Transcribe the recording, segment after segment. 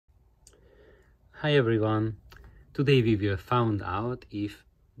Hi everyone! Today we will find out if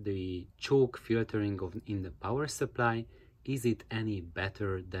the choke filtering in the power supply is it any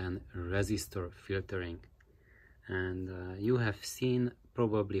better than resistor filtering. And you have seen,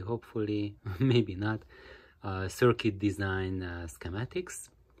 probably, hopefully, maybe not, circuit design schematics,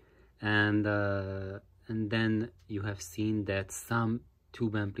 and then you have seen that some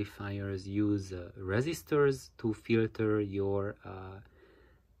tube amplifiers use resistors to filter your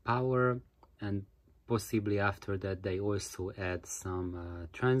power, and possibly after that they also add some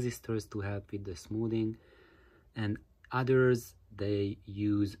transistors to help with the smoothing, and others they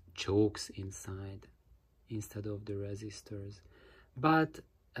use chokes inside instead of the resistors. But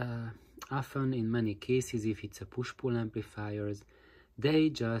often, in many cases, if it's a push-pull amplifiers, they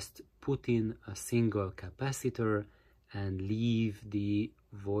just put in a single capacitor and leave the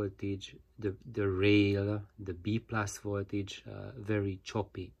voltage, the rail, the B plus voltage very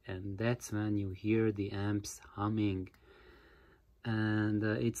choppy, and that's when you hear the amps humming. And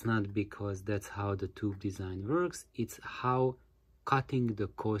it's not because that's how the tube design works, it's how cutting the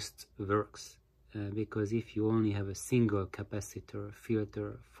cost works. Because if you only have a single capacitor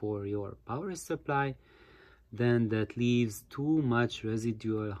filter for your power supply, then that leaves too much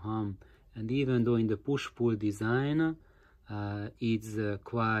residual hum. And even though in the push-pull design it's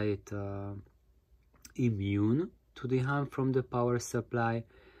quite immune to the hum from the power supply,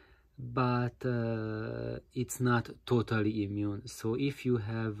 but it's not totally immune. So if you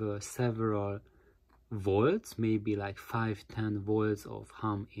have several volts, maybe like 5-10 volts of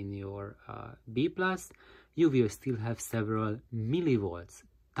hum in your B plus, you will still have several millivolts,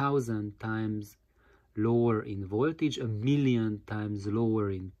 1,000 times lower in voltage, 1,000,000 times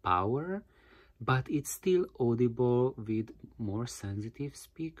lower in power, but it's still audible with more sensitive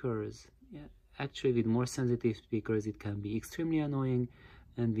speakers. Yeah, actually, with more sensitive speakers it can be extremely annoying,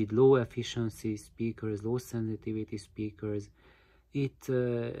 and with low efficiency speakers, low sensitivity speakers, it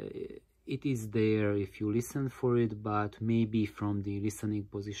is there if you listen for it, but maybe from the listening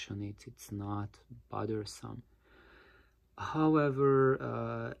position it's not bothersome.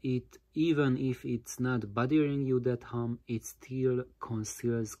 However, even if it's not bothering you, that hum, it still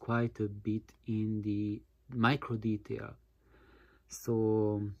conceals quite a bit in the micro detail.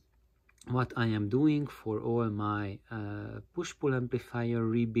 So what I am doing for all my push-pull amplifier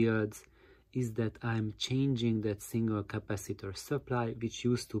rebuilds is that I'm changing that single capacitor supply, which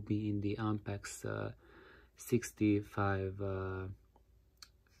used to be in the Ampex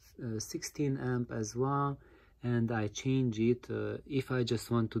 16 amp as well, and I change it if I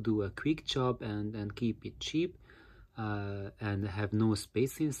just want to do a quick job and keep it cheap and have no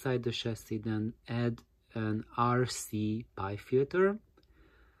space inside the chassis, then add an RC pi filter,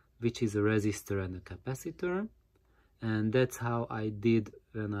 which is a resistor and a capacitor. And that's how I did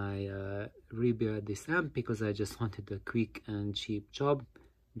when I rebuilt this amp, because I just wanted a quick and cheap job,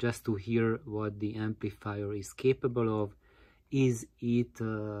 just to hear what the amplifier is capable of. Is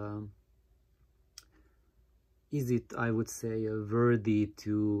it I would say worthy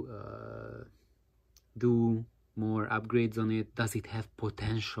to do more upgrades on it? Does it have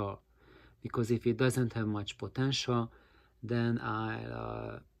potential? Because if it doesn't have much potential, then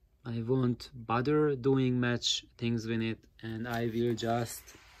I won't bother doing much things with it, and I will just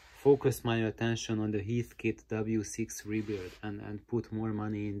focus my attention on the Heathkit W6 rebuild and put more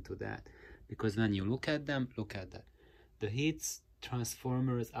money into that. Because when you look at them, look at that. The Heath's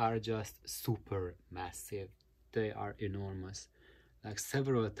transformers are just super massive. They are enormous, like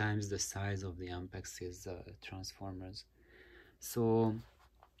several times the size of the Ampex's transformers. So,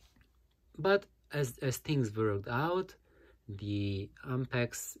 but as things worked out, the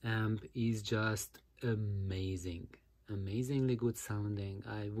Ampex amp is just amazingly good sounding.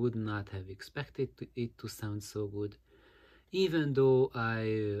 I would not have expected it to sound so good, even though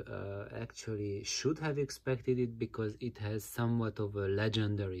I actually should have expected it, because it has somewhat of a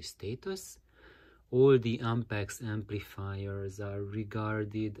legendary status. All the Ampex amplifiers are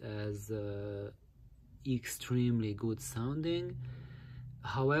regarded as extremely good sounding.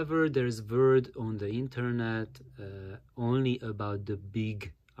 However, there's word on the internet only about the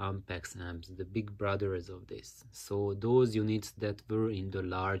big Ampex amps, the big brothers of this. So those units that were in the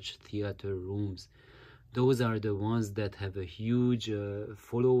large theater rooms, those are the ones that have a huge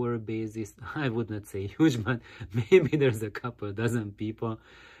follower basis. I would not say huge, but maybe there's a couple dozen people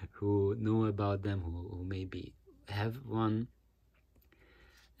who know about them, who maybe have one.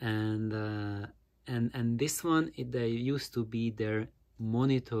 And this one, they used to be their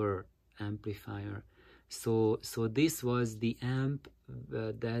monitor amplifier. So this was the amp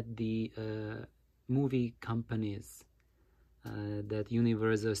that the movie companies that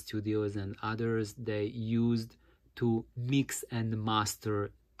Universal Studios and others, they used to mix and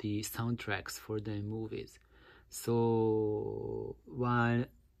master the soundtracks for their movies. So while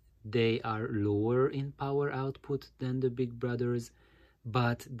they are lower in power output than the Big Brothers,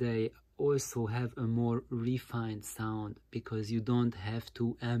 but they also have a more refined sound, because you don't have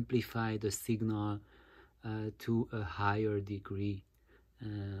to amplify the signal to a higher degree.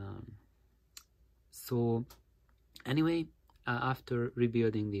 So anyway, after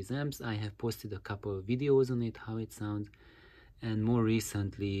rebuilding these amps, I have posted a couple of videos on it, how it sounds, and more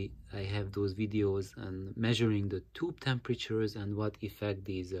recently I have those videos on measuring the tube temperatures and what effect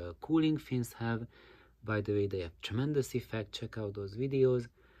these cooling fins have. By the way, they have tremendous effect, check out those videos.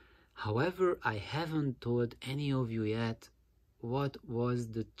 However, I haven't told any of you yet what was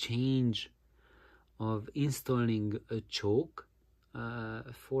the change of installing a choke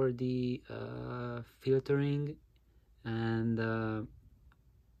for the filtering, and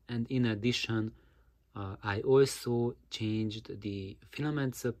in addition I also changed the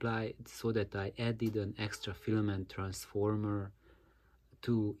filament supply so that I added an extra filament transformer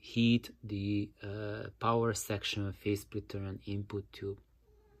to heat the power section, phase splitter and input tube.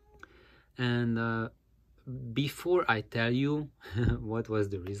 And before I tell you what was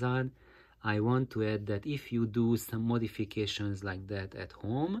the result, I want to add that if you do some modifications like that at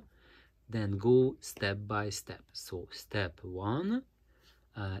home, then go step by step. So step 1,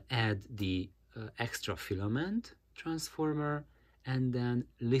 add the extra filament transformer, and then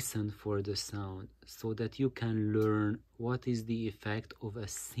listen for the sound so that you can learn what is the effect of a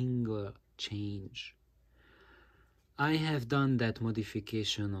single change. I have done that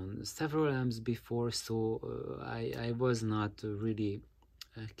modification on several amps before, so I was not really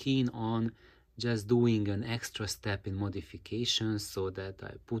keen on just doing an extra step in modification, so that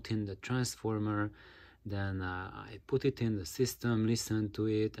I put in the transformer, then I put it in the system, listen to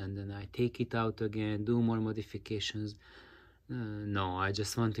it, and then I take it out again, do more modifications. No, I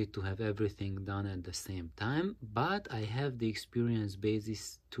just wanted to have everything done at the same time, but I have the experience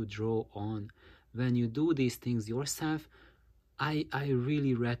basis to draw on. When you do these things yourself, I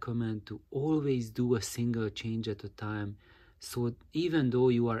really recommend to always do a single change at a time. So even though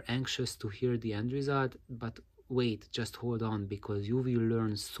you are anxious to hear the end result, but wait, just hold on, because you will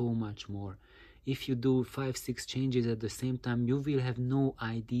learn so much more. If you do 5-6 changes at the same time, you will have no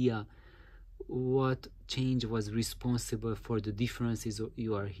idea what change was responsible for the differences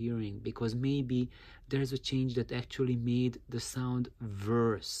you are hearing, because maybe there's a change that actually made the sound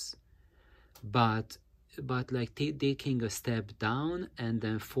worse, but like taking a step down and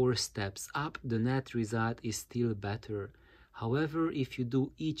then 4 steps up, the net result is still better. However, if you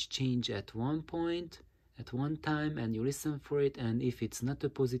do each change at one point, at one time, and you listen for it, and if it's not a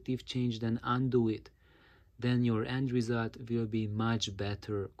positive change, then undo it, then your end result will be much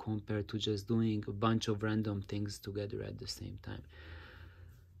better compared to just doing a bunch of random things together at the same time.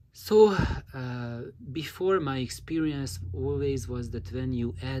 So before, my experience always was that when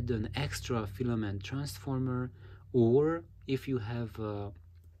you add an extra filament transformer, or if you have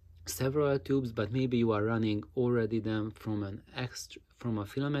several tubes, but maybe you are running already them from a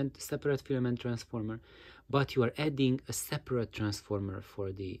separate filament transformer, but you are adding a separate transformer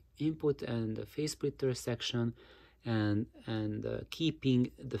for the input and the phase splitter section, and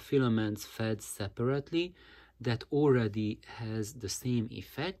keeping the filaments fed separately, that already has the same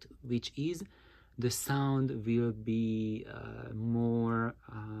effect, which is the sound will be more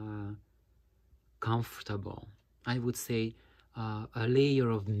comfortable. I would say a layer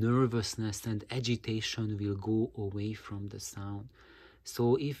of nervousness and agitation will go away from the sound.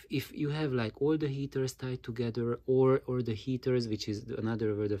 So if you have like all the heaters tied together, or the heaters, which is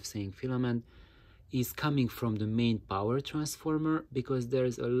another word of saying filament, is coming from the main power transformer, because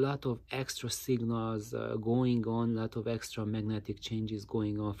there's a lot of extra signals going on, a lot of extra magnetic changes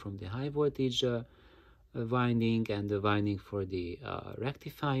going on from the high voltage winding and the winding for the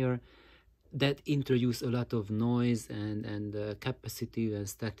rectifier, that introduce a lot of noise and capacitive and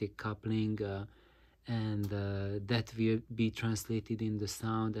static coupling, and that will be translated in the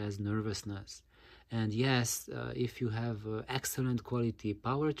sound as nervousness. And yes, if you have excellent quality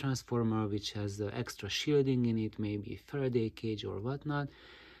power transformer which has extra shielding in it, maybe Faraday cage or whatnot,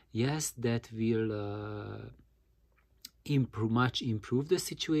 yes, that will improve the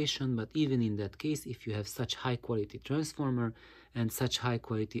situation. But even in that case, if you have such high quality transformer and such high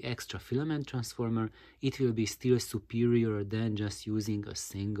quality extra filament transformer, it will be still superior than just using a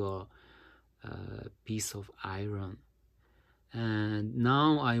single piece of iron. And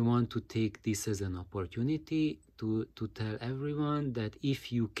now I want to take this as an opportunity to tell everyone that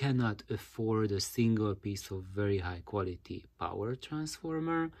if you cannot afford a single piece of very high quality power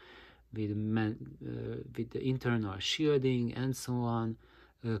transformer with the internal shielding and so on,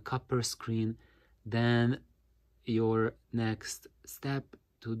 a copper screen, then your next step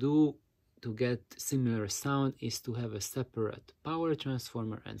to get similar sound is to have a separate power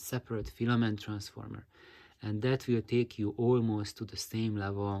transformer and separate filament transformer, and that will take you almost to the same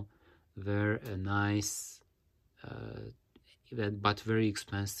level where a nice but very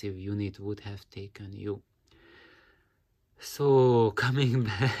expensive unit would have taken you. So coming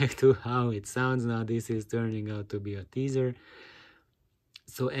back to how it sounds now, this is turning out to be a teaser.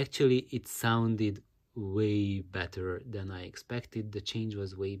 So actually it sounded way better than I expected. The change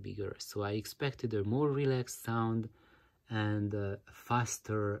was way bigger. So I expected a more relaxed sound and a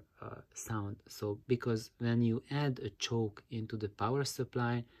faster sound. So because when you add a choke into the power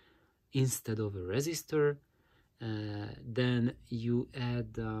supply instead of a resistor, then you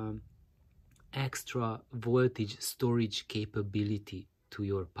add extra voltage storage capability to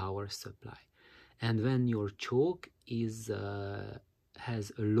your power supply. And when your choke is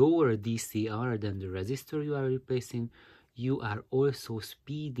has a lower DCR than the resistor you are replacing, you are also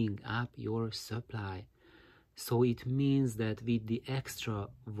speeding up your supply. So it means that with the extra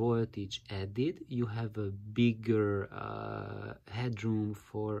voltage added, you have a bigger headroom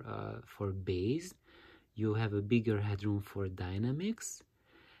for bass, you have a bigger headroom for dynamics,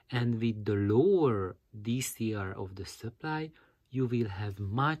 and with the lower DCR of the supply, you will have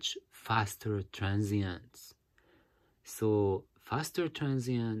much faster transients. So faster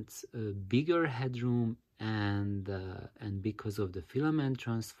transients, a bigger headroom, and because of the filament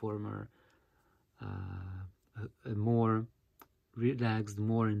transformer, a more relaxed,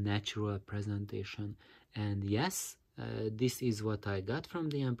 more natural presentation. And yes, this is what I got from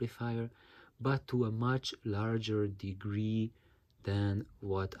the amplifier, but to a much larger degree than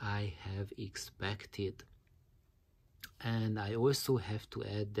what I have expected. And I also have to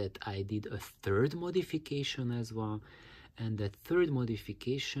add that I did a third modification as well, and that third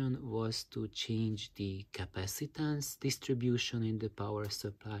modification was to change the capacitance distribution in the power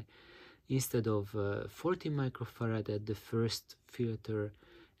supply. Instead of 40 microfarad at the first filter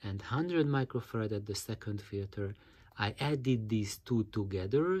and 100 microfarad at the second filter, I added these two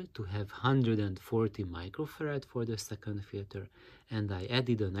together to have 140 microfarad for the second filter, and I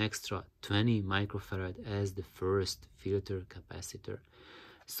added an extra 20 microfarad as the first filter capacitor.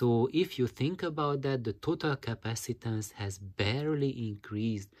 So if you think about that, the total capacitance has barely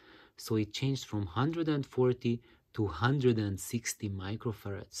increased. So it changed from 140 to 160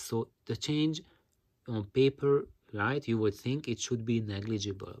 microfarads. So the change on paper, right, you would think it should be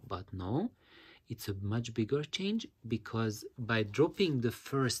negligible, but no, it's a much bigger change, because by dropping the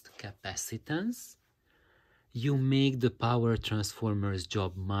first capacitance, you make the power transformer's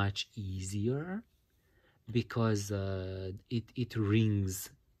job much easier, because it rings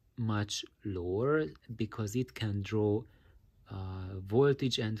much lower, because it can draw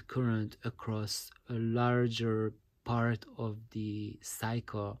voltage and current across a larger part of the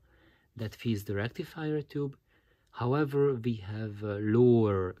cycle that feeds the rectifier tube. However, we have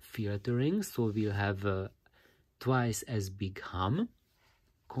lower filtering, so we'll have twice as big hum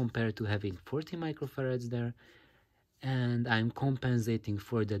compared to having 40 microfarads there, and I'm compensating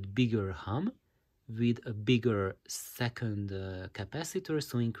for that bigger hum with a bigger second capacitor,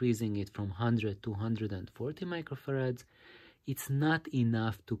 so increasing it from 100 to 140 microfarads. It's not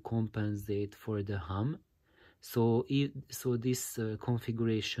enough to compensate for the hum, so this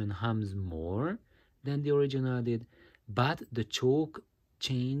configuration hums more than the original did, but the choke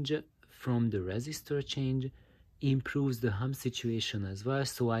change from the resistor change improves the hum situation as well,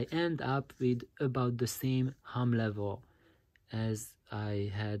 so I end up with about the same hum level as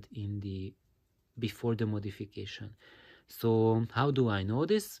I had in the before the modification. So how do I know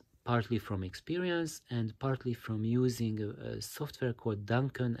this? Partly from experience and partly from using a software called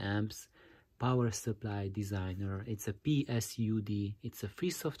Duncan Amps Power Supply Designer. It's a PSUD. It's a free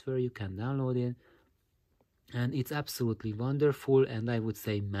software, you can download it, and it's absolutely wonderful, and I would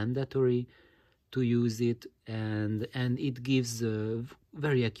say mandatory to use it, and it gives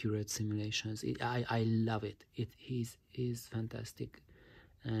very accurate simulations. I love it. It is fantastic,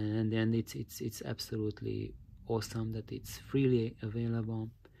 and then it's absolutely awesome that it's freely available.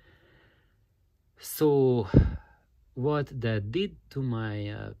 So what that did to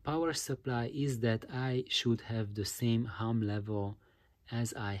my power supply is that I should have the same hum level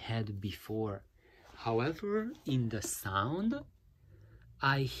as I had before. However, in the sound,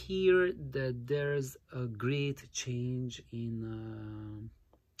 I hear that there's a great change in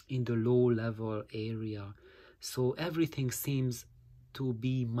the low level area. So everything seems to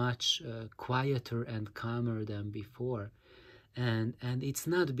be much quieter and calmer than before. And it's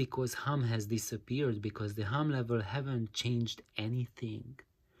not because hum has disappeared, because the hum level haven't changed anything.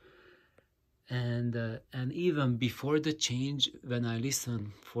 And even before the change, when I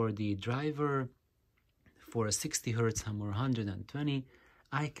listen for the driver for a 60 hertz hum or 120,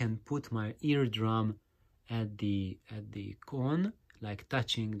 I can put my eardrum at the cone, like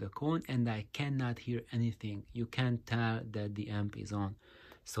touching the cone, and I cannot hear anything. You can't tell that the amp is on.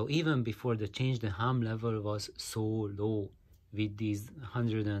 So even before the change, the hum level was so low with these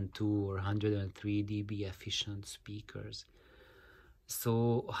 102 or 103 dB efficient speakers.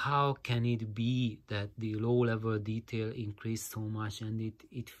 So how can it be that the low level detail increased so much and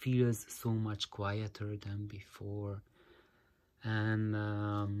it feels so much quieter than before? And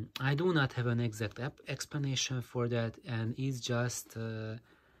I do not have an exact explanation for that, and it's just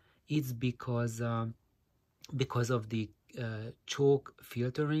it's because of the choke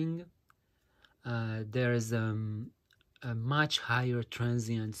filtering. There's a much higher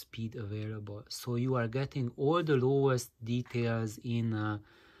transient speed available, so you are getting all the lowest details in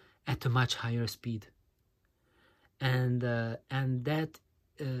at a much higher speed, and that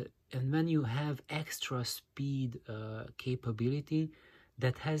and when you have extra speed capability,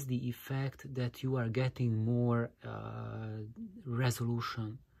 that has the effect that you are getting more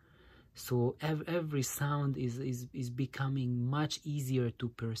resolution. So every sound is becoming much easier to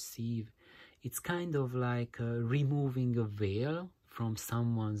perceive. It's kind of like removing a veil from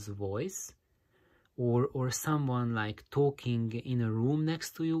someone's voice, or someone like talking in a room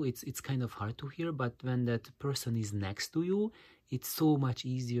next to you. It's kind of hard to hear, but when that person is next to you, it's so much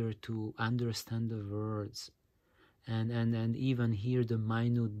easier to understand the words and even hear the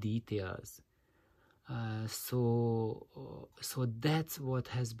minute details. So that's what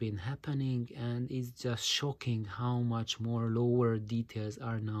has been happening, and it's just shocking how much more lower details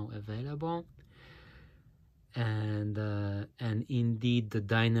are now available. And indeed the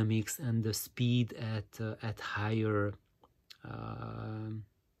dynamics and the speed at higher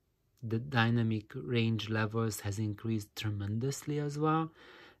the dynamic range levels has increased tremendously as well,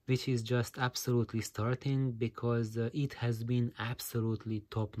 which is just absolutely starting, because it has been absolutely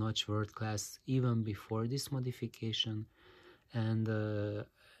top-notch world class even before this modification, and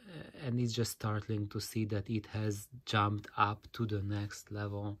it's just startling to see that it has jumped up to the next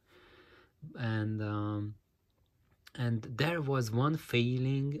level. And there was one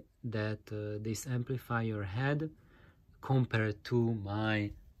failing that this amplifier had compared to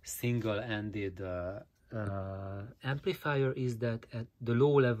my single-ended amplifier, is that at the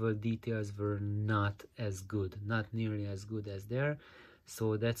low-level details were not as good, not nearly as good as there.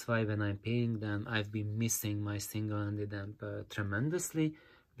 So that's why when I'm playing them, I've been missing my single-ended amp tremendously,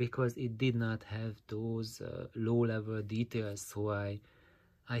 because it did not have those low-level details. So I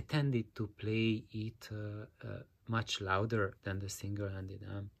tended to play it much louder than the single-ended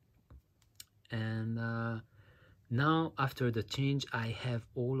amp. And now, after the change, I have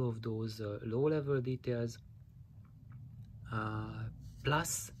all of those low-level details,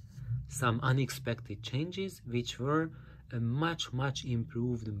 plus some unexpected changes, which were a much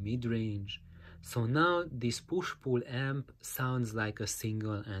improved mid-range. So now this push-pull amp sounds like a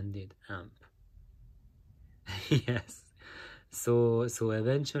single-ended amp. Yes. So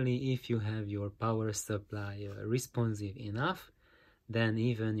eventually, if you have your power supply responsive enough, then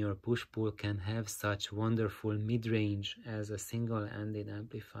even your push-pull can have such wonderful mid-range as a single-ended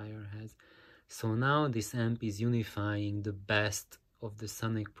amplifier has. So now this amp is unifying the best of the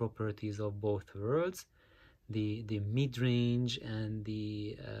sonic properties of both worlds, the mid-range and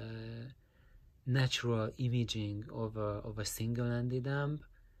the natural imaging of a single-ended amp,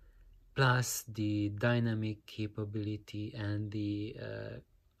 plus the dynamic capability and the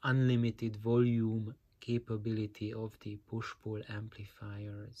unlimited volume capability of the push-pull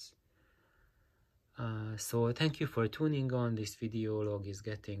amplifiers. So thank you for tuning on. This video log is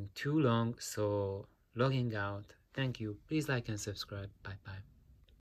getting too long, so logging out. Thank you. Please like and subscribe. Bye bye.